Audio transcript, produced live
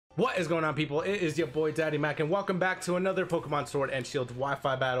What is going on, people? It is your boy DaddyMac, and welcome back to another Pokemon Sword and Shield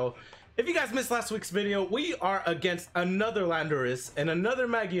Wi-Fi battle. If you guys missed last week's video, we are against another Landorus and another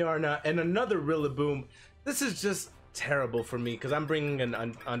Magiarna and another Rillaboom. This is just terrible for me because I'm bringing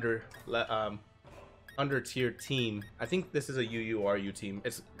an under tiered team. I think this is a UURU team.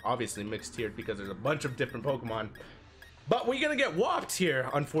 It's obviously mixed tiered because there's a bunch of different Pokemon. But we're gonna get whopped here,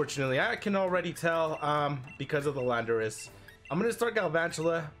 unfortunately. I can already tell because of the Landorus. I'm gonna start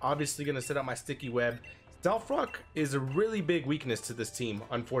Galvantula, obviously gonna set up my sticky web. Stealth Rock is a really big weakness to this team,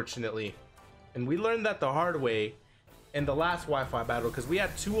 unfortunately. And we learned that the hard way in the last Wi-Fi battle because we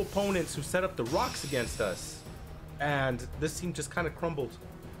had two opponents who set up the rocks against us. And this team just kind of crumbled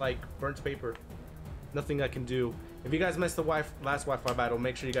like burnt paper. Nothing I can do. If you guys missed the last Wi-Fi battle,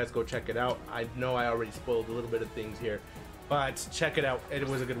 make sure you guys go check it out. I know I already spoiled a little bit of things here, but check it out. It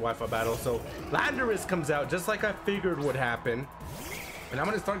was a good Wi-Fi battle. So Landorus comes out just like I figured would happen, and I'm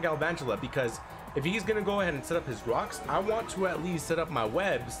gonna start Galvantula because if he's gonna go ahead and set up his rocks, I want to at least set up my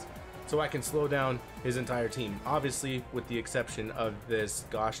webs so I can slow down his entire team, obviously with the exception of this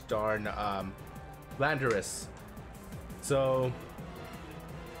gosh darn Landorus. So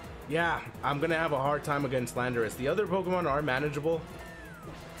yeah, I'm gonna have a hard time against Landorus. The other Pokemon are manageable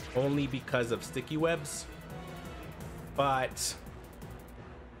only because of sticky webs, but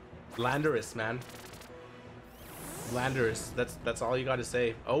Landorus, man, Landorus, that's all you got to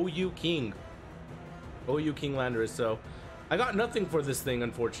say. OU King Landorus. So I got nothing for this thing,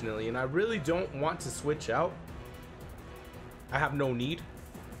 unfortunately, and I really don't want to switch out. I have no need,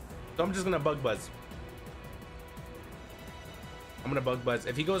 so I'm just gonna Bug Buzz. I'm gonna Bug Buzz.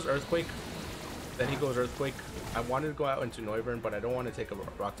 If he goes Earthquake, then he goes Earthquake. I wanted to go out into Noivern, but I don't want to take a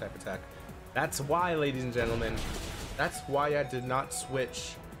rock type attack. That's why, ladies and gentlemen, that's why I did not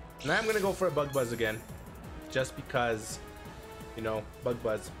switch. Now I'm gonna go for a Bug Buzz again, just because, you know, Bug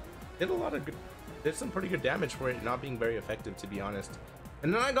Buzz did a lot of good, did some pretty good damage for it not being very effective, to be honest.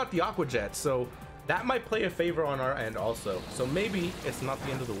 And then I got the Aqua Jet, so that might play a favor on our end also. So maybe it's not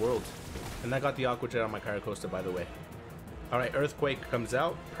the end of the world. And I got the Aqua Jet on my Caracosta, by the way. All right, Earthquake comes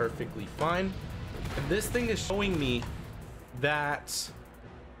out perfectly fine. And this thing is showing me that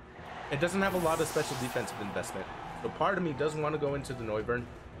it doesn't have a lot of special defensive investment. So part of me doesn't want to go into the Noivern.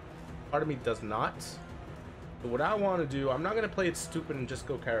 Part of me does not. But what I want to do, I'm not going to play it stupid and just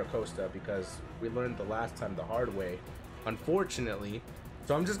go Caracosta because we learned the last time the hard way, unfortunately.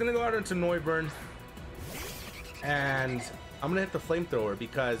 So I'm just going to go out into Noivern. And I'm going to hit the Flamethrower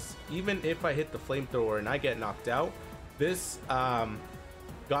because even if I hit the Flamethrower and I get knocked out, this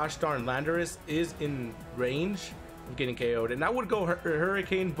gosh darn Landorus is in range of getting KO'd, and I would go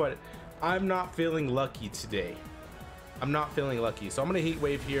Hurricane, but I'm not feeling lucky today. I'm not feeling lucky, so I'm gonna Heat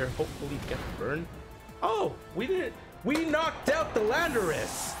Wave here, hopefully get the burn. Oh, we knocked out the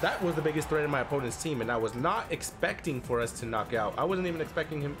Landorus. That was the biggest threat in my opponent's team, and I was not expecting for us to knock out. I wasn't even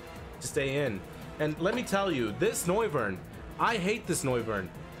expecting him to stay in. And let me tell you, this Noivern, I hate this Noivern.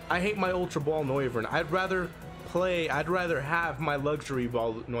 I hate my Ultra Ball Noivern. I'd rather have my Luxury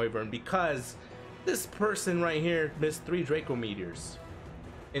Ball Noivern because this person right here missed 3 Draco Meteors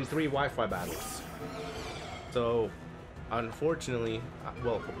in 3 Wi-Fi battles. So unfortunately,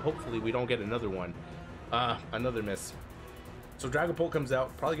 well, hopefully we don't get another one, another miss. So Dragapult comes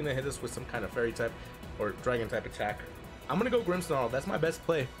out, probably gonna hit us with some kind of fairy type or dragon type attack. I'm gonna go Grimmsnarl. That's my best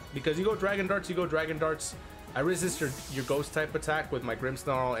play because you go Dragon Darts. I resist your ghost type attack with my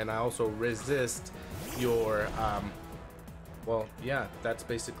Grimmsnarl, and I also resist your well, yeah, that's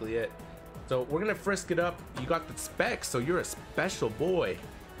basically it. So we're gonna frisk it up. You got the specs, so you're a special boy.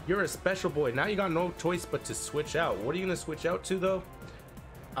 You're a special boy. Now you got no choice but to switch out. What are you gonna switch out to though?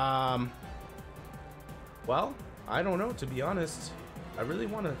 Well, I don't know, to be honest. I really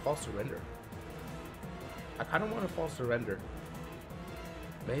want to False Surrender. I don't want to False Surrender.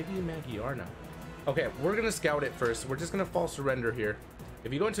 Maybe Magiarna. Okay, we're gonna scout it first. We're just gonna False Surrender here.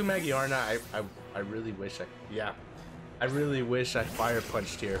 If you go into Magiarna, I really wish I really wish I Fire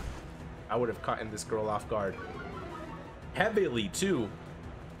Punched here. I would have caught this girl off guard heavily too.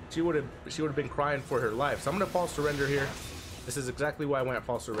 She would have been crying for her life. So I'm gonna False Surrender here. This is exactly why I went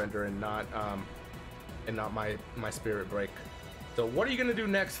False Surrender and not my Spirit Break. So what are you gonna do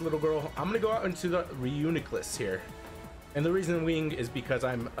next, little girl? I'm gonna go out into the Reuniclus here. And the reason wing is because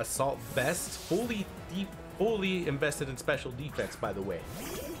I'm Assault Vest, fully invested in special defense, by the way.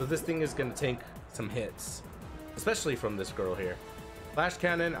 So this thing is gonna take some hits, especially from this girl here. Flash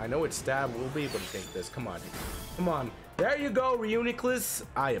Cannon, I know it's stab, we'll be able to take this. Come on. There you go, Reuniclus.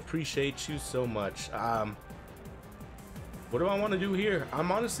 I appreciate you so much. What do I want to do here?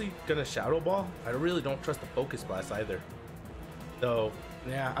 I'm honestly gonna Shadow Ball. I really don't trust the Focus Blast either. So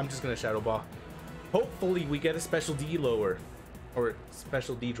Yeah, I'm just gonna Shadow Ball. Hopefully we get a special D lower. Or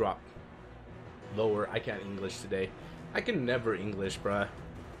special D drop. Lower. I can't English today. I can never English, bruh.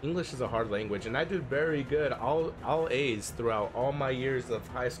 English is a hard language, and I did very good. All A's throughout all my years of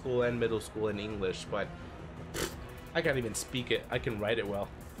high school and middle school in English, but I can't even speak it. I can write it well.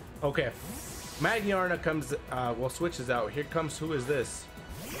 Okay. Magyarna comes, well, switches out. Here comes, who is this?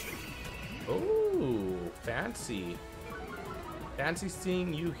 Oh, fancy. Fancy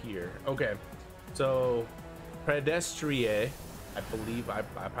seeing you here. Okay. So, Predestrie, I believe, I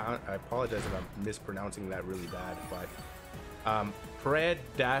apologize if I'm mispronouncing that really bad, but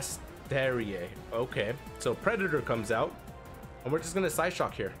Predestrie. Okay, so Predator comes out, and we're just gonna Side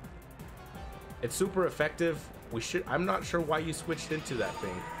Shock here. It's super effective. I'm not sure why you switched into that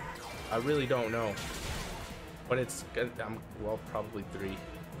thing. I really don't know, but it's, well, probably 3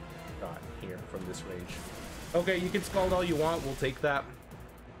 shot here from this range. Okay, you can Scald all you want. We'll take that.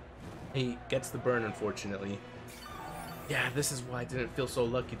 He gets the burn, unfortunately. Yeah, this is why I didn't feel so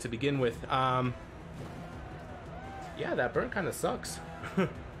lucky to begin with. Yeah, that burn kind of sucks.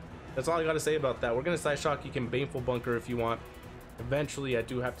 That's all I gotta say about that. We're gonna Side Shock. You can Baneful Bunker if you want. Eventually, I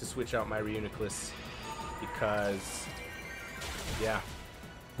do have to switch out my Reuniclus because, yeah.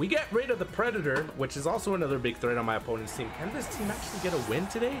 We get rid of the Predator, which is also another big threat on my opponent's team. Can this team actually get a win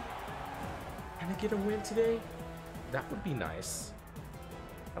today? Can I get a win today? That would be nice.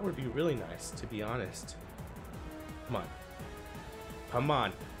 That would be really nice, to be honest. Come on. Come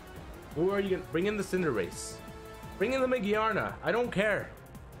on. Who are you gonna bring in? The Cinderace. Bring in the Magyarna. I don't care.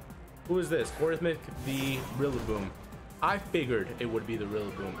 Who is this? Orithmic, the Rillaboom. I figured it would be the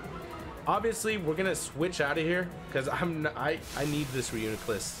Rillaboom. Obviously, we're gonna switch out of here because I need this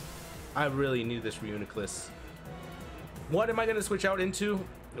Reuniclus. I really need this Reuniclus. What am I gonna switch out into?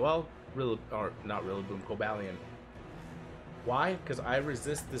 Well, not Rillaboom, Cobalion. Why? Because I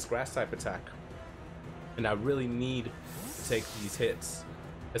resist this grass type attack, and I really need to take these hits.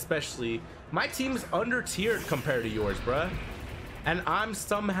 Especially, my team's under tiered compared to yours, bruh, and I'm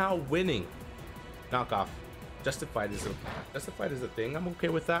somehow winning. Knock off. Justified is a thing. I'm okay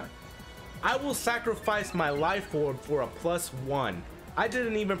with that. I will sacrifice my life orb for a +1. I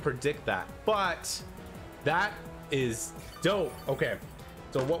didn't even predict that, but that is dope. Okay,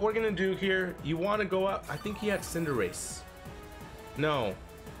 so what we're gonna do here, you want to go up. I think he had Cinderace. No,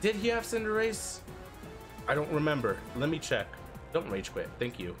 did he have Cinderace? I don't remember. Let me check. Don't rage quit.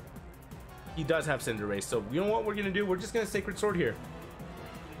 Thank you. He does have Cinderace. So you know what we're gonna do? We're just gonna Sacred Sword here.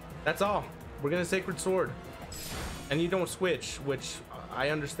 That's all. We're gonna Sacred Sword, and you don't switch, which I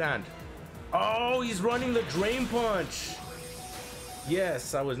understand. Oh, he's running the Drain Punch.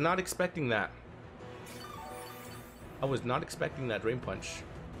 Yes, I was not expecting that. I was not expecting that Drain Punch.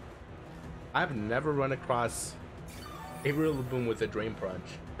 I've never run across a Rillaboom with a Drain Punch.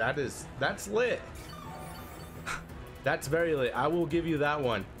 That's lit. That's very lit. I will give you that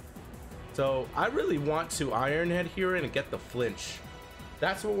one. So I really want to Iron Head here and get the flinch.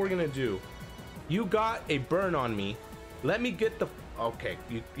 That's what we're gonna do. You got a burn on me. Let me get the, okay,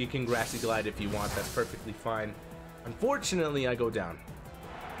 you can Grassy Glide if you want. That's perfectly fine. Unfortunately, I go down.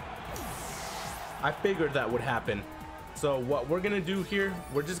 I figured that would happen. So what we're gonna do here,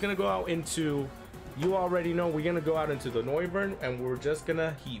 we're just gonna go out into, you already know, we're gonna go out into the Noivern, and we're just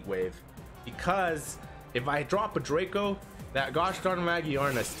gonna Heat Wave. Because if I drop a Draco, that gosh darn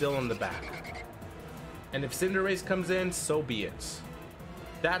Magyarna is still in the back. And if Cinderace comes in, so be it.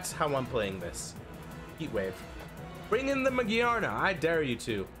 That's how I'm playing this. Heat Wave. Bring in the Magyarna. I dare you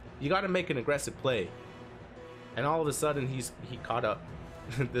to. You gotta make an aggressive play. And all of a sudden, he caught up.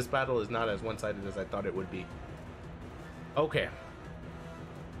 This battle is not as one-sided as I thought it would be. Okay.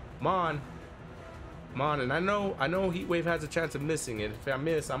 Come on. Come on, and I know Heat Wave has a chance of missing it. If I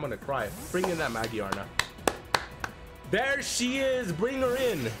miss, I'm gonna cry. Bring in that Magyarna. There she is. Bring her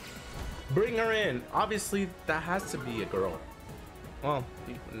in. Bring her in. Obviously, that has to be a girl. Well,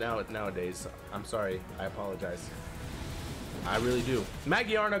 nowadays, I'm sorry. I apologize. I really do.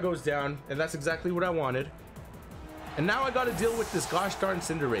 Magyarna goes down, and that's exactly what I wanted. And now I gotta deal with this gosh darn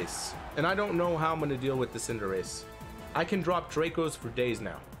Cinderace. And I don't know how I'm gonna deal with the Cinderace. I can drop Dracos for days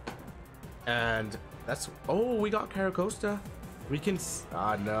now. And that's, oh, we got Caracosta. We can,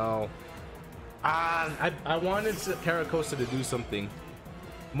 no. I wanted Caracosta to do something.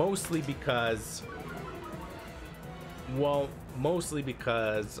 Mostly because,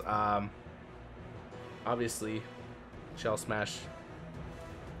 obviously, Shell Smash.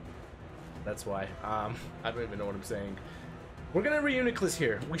 That's why. I don't even know what I'm saying. We're gonna Reuniclus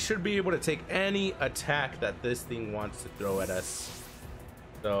here. We should be able to take any attack that this thing wants to throw at us.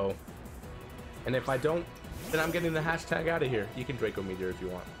 So, and if I don't then I'm getting the hashtag out of here. You can Draco Meteor if you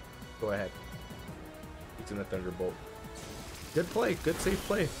want. Go ahead. It's in a Thunderbolt. Good play. Good safe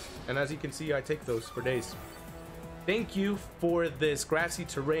play. And as you can see, I take those for days. Thank you for this grassy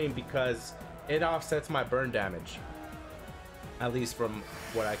terrain because it offsets my burn damage. At least from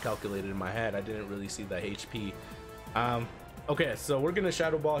what I calculated in my head. I didn't really see the HP. Okay, so we're gonna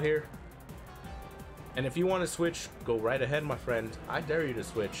Shadow Ball here. And if you want to switch, go right ahead, my friend. I dare you to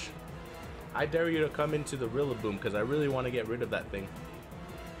switch. I dare you to come into the Rillaboom because I really want to get rid of that thing.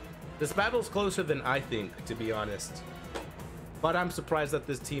 This battle's closer than I think, to be honest. But I'm surprised that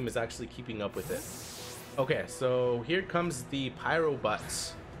this team is actually keeping up with it. Okay, so here comes the Pyro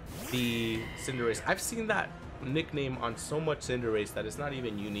Butts, the Cinderace. I've seen that nickname on so much Cinderace that it's not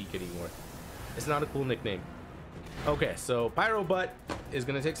even unique anymore. It's not a cool nickname. Okay, so Pyro Butt is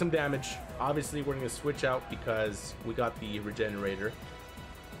gonna take some damage. Obviously, we're gonna switch out because we got the Regenerator.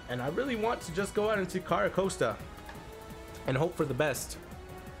 And I really want to just go out into Caracosta and hope for the best.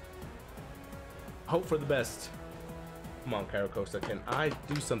 Hope for the best. Come on, Caracosta, can I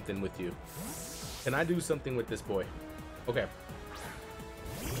do something with you? Can I do something with this boy? Okay.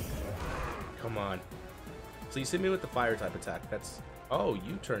 Come on. So you hit me with the fire type attack. That's... Oh,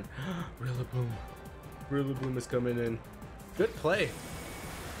 U-turn. Rillaboom. Rillaboom is coming in. Good play.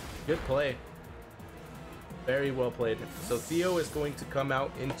 Good play. Very well played. So Theo is going to come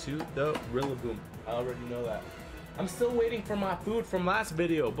out into the Rillaboom. I already know that. I'm still waiting for my food from last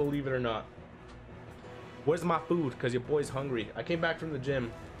video, believe it or not. Where's my food? Because your boy's hungry. I came back from the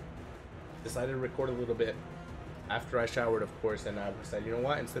gym. Decided to record a little bit after I showered, of course, and I decided, you know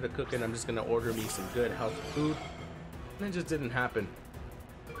what? Instead of cooking, I'm just going to order me some good, healthy food. And it just didn't happen.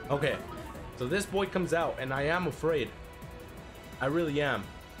 Okay. So this boy comes out, and I am afraid. I really am.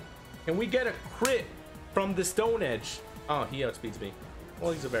 Can we get a crit from the Stone Edge? Oh, he outspeeds me.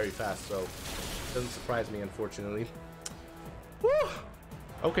 Well, he's a very fast, so it doesn't surprise me, unfortunately. Woo!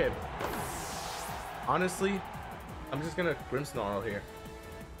 Okay. Honestly, I'm just gonna Grimmsnarl here.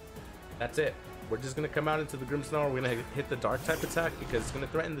 That's it. We're just gonna come out into the Grimmsnarl. We're gonna hit the Dark type attack because it's gonna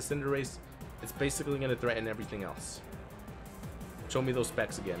threaten the Cinderace. It's basically gonna threaten everything else. Show me those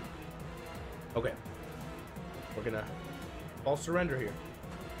specs again. Okay. We're gonna false surrender here.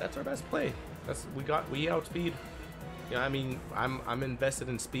 That's our best play. That's we outspeed. Yeah, I mean, I'm invested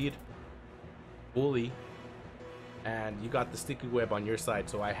in speed. Bully. And you got the Sticky Web on your side,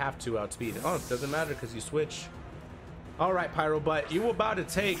 so I have to outspeed. Oh, it doesn't matter because you switch. All right, Pyro Butt, you about to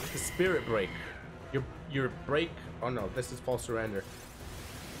take the Spirit Break. Your break. Oh no, this is false surrender.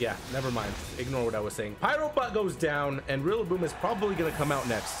 Yeah, never mind. Ignore what I was saying. Pyro Butt goes down, and Rillaboom is probably gonna come out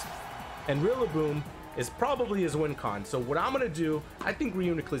next. And Rillaboom is probably his win con. So what I'm gonna do, I think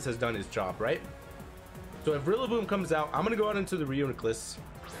Reuniclus has done his job, right? So if Rillaboom comes out, I'm gonna go out into the Reuniclus.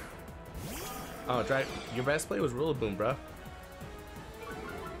 Oh, your best play was Rillaboom, bruh.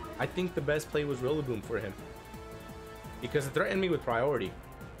 I think the best play was Rillaboom for him. Because it threatened me with priority.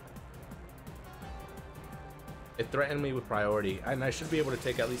 It threatened me with priority. And I should be able to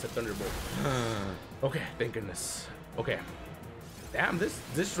take at least a Thunderbolt. Okay, thank goodness. Okay. Damn, this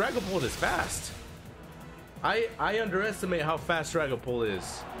Dragapult is fast. I underestimate how fast Dragapult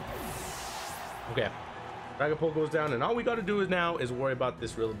is. Okay. Dragapult goes down, and all we gotta do now is worry about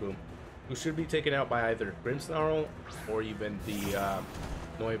this Rillaboom, who should be taken out by either Grimmsnarl or even the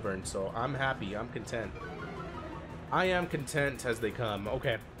Noivern. So I'm happy. I'm content. I am content as they come.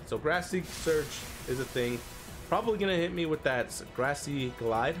 Okay, so Grassy Surge is a thing. Probably gonna hit me with that Grassy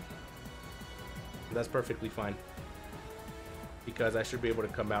Glide. That's perfectly fine, because I should be able to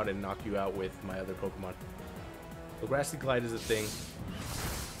come out and knock you out with my other Pokemon. So Grassy Glide is a thing.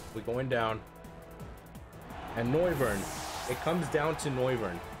 We're going down. And Noivern. It comes down to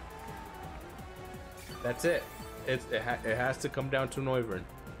Noivern. That's it. It has to come down to Noivern.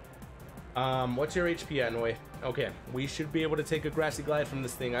 What's your HP at, Noi? Okay, we should be able to take a Grassy Glide from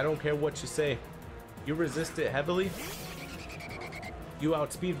this thing. I don't care what you say. You resist it heavily. You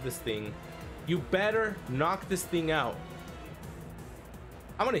outspeed this thing. You better knock this thing out.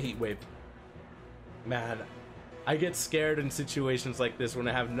 I'm gonna Heat Wave. Man, I get scared in situations like this when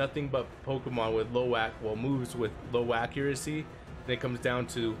I have nothing but Pokemon with low moves with low accuracy. And it comes down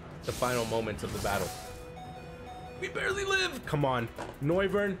to the final moments of the battle. We barely live. Come on,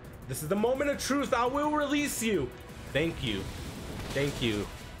 Noivern. This is the moment of truth. I will release you. Thank you. Thank you.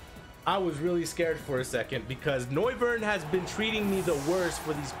 I was really scared for a second because Noivern has been treating me the worst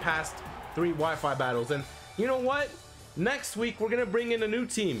for these past 3 Wi-Fi battles. And you know what? Next week, we're going to bring in a new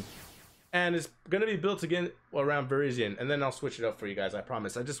team. And it's going to be built again around Virizion. And then I'll switch it up for you guys, I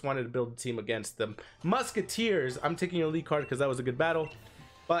promise. I just wanted to build a team against the Musketeers. I'm taking a lead card because that was a good battle.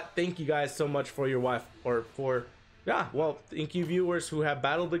 But thank you guys so much for your wife, or for, yeah, well, thank you viewers who have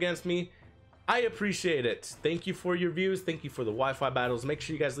battled against me. I appreciate it. Thank you for your views. Thank you for the Wi-Fi battles. Make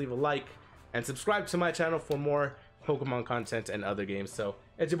sure you guys leave a like and subscribe to my channel for more Pokemon content and other games. So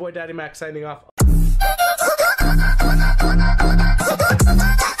it's your boy DaddyMac signing off.